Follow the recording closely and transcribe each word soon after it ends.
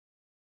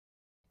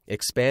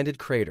Expanded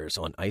craters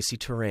on icy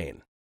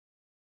terrain.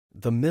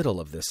 The middle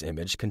of this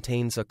image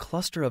contains a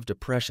cluster of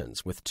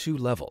depressions with two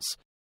levels.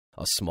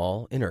 A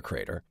small inner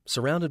crater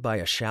surrounded by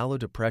a shallow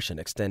depression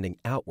extending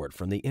outward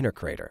from the inner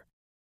crater.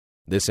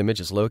 This image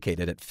is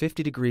located at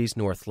 50 degrees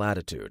north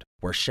latitude,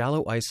 where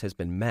shallow ice has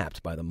been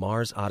mapped by the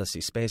Mars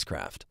Odyssey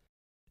spacecraft.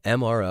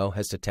 MRO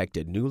has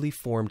detected newly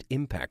formed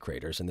impact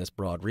craters in this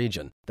broad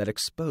region that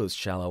expose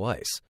shallow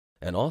ice,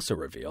 and also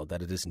revealed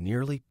that it is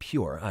nearly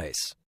pure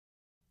ice.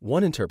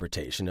 One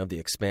interpretation of the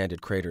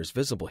expanded craters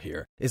visible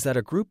here is that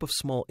a group of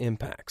small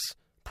impacts,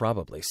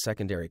 probably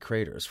secondary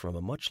craters from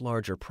a much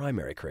larger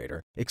primary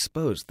crater,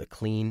 exposed the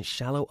clean,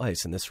 shallow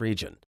ice in this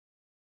region.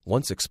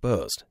 Once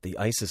exposed, the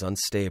ice is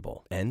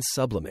unstable and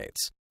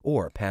sublimates,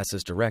 or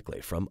passes directly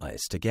from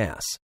ice to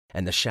gas,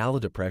 and the shallow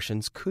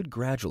depressions could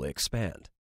gradually expand.